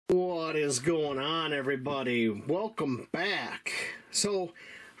What is going on, everybody? Welcome back. So,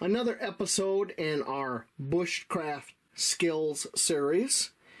 another episode in our Bushcraft skills series.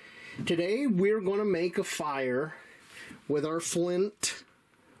 Today we're going to make a fire with our flint,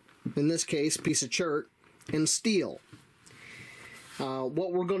 in this case piece of chert, and steel.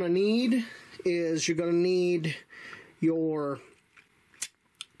 What we're going to need is you're going to need your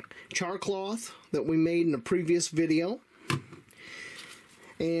char cloth that we made in a previous video,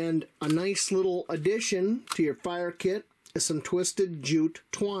 and a nice little addition to your fire kit is some twisted jute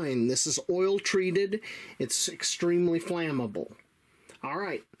twine. This is oil treated. It's extremely flammable.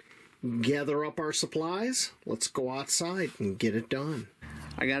 Alright, gather up our supplies. Let's go outside and get it done.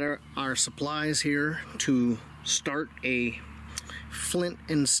 I got our supplies here to start a flint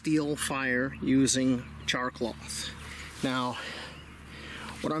and steel fire using char cloth. Now,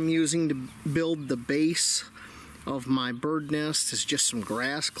 what I'm using to build the base of my bird nest is just some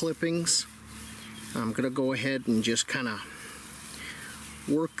grass clippings. I'm gonna go ahead and just kind of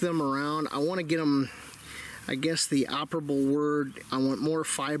work them around. I want to get them, I guess the operable word, I want more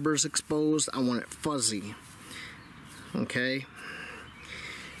fibers exposed. I want it fuzzy. Okay,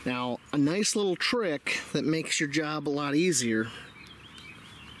 now a nice little trick that makes your job a lot easier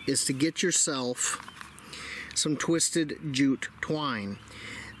is to get yourself some twisted jute twine.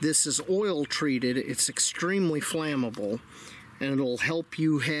 This is oil treated, it's extremely flammable, and it'll help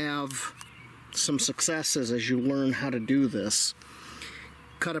you have some successes as you learn how to do this.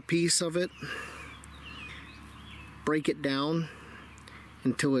 Cut a piece of it, break it down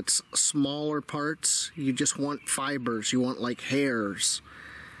until it's smaller parts. You just want fibers, you want like hairs.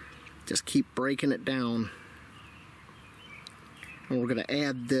 Just keep breaking it down. And we're going to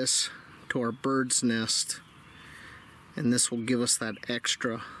add this to our bird's nest, and this will give us that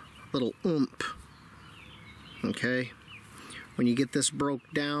extra little oomph. Okay, when you get this broke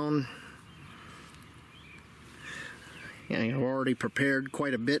down, I've already prepared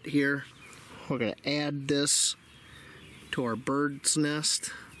quite a bit here. We're going to add this to our bird's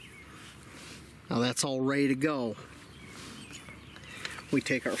nest. Now that's all ready to go. We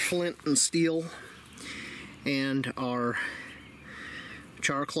take our flint and steel and our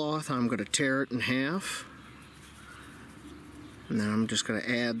char cloth. I'm going to tear it in half, and then I'm just going to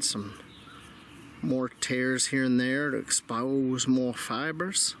add some more tears here and there to expose more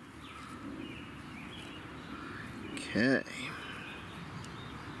fibers. Okay,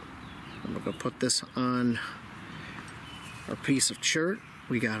 we're going to put this on our piece of chert.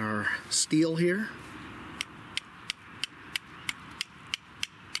 We got our steel here.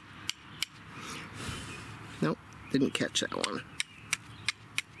 Nope, didn't catch that one.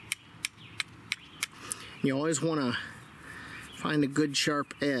 You always want to find a good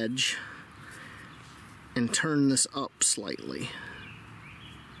sharp edge and turn this up slightly.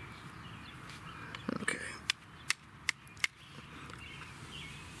 Okay.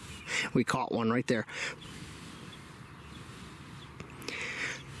 We caught one right there.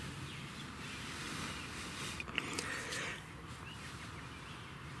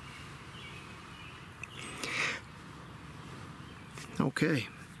 Okay.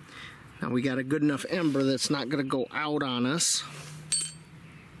 Now we got a good enough ember that's not going to go out on us.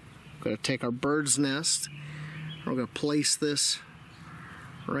 We're going to take our bird's nest. We're going to place this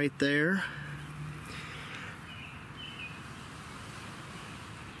right there.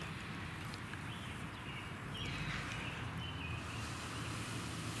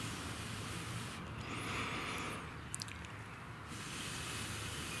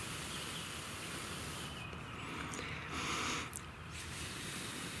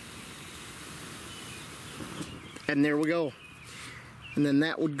 And there we go. And then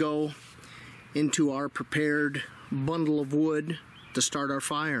that would go into our prepared bundle of wood to start our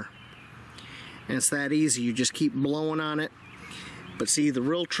fire. And it's that easy. You just keep blowing on it. But see, the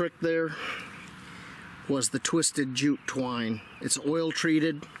real trick there was the twisted jute twine. It's oil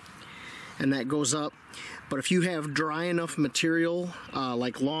treated, and that goes up. But if you have dry enough material,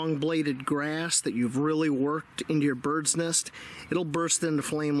 like long bladed grass that you've really worked into your bird's nest, it'll burst into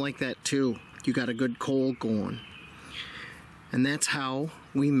flame like that too. You got a good coal going. And that's how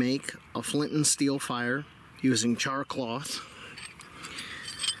we make a flint and steel fire using char cloth.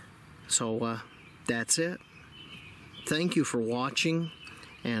 So that's it. Thank you for watching,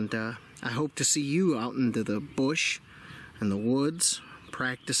 and I hope to see you out into the bush and the woods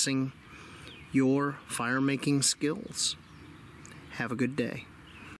practicing your fire making skills. Have a good day.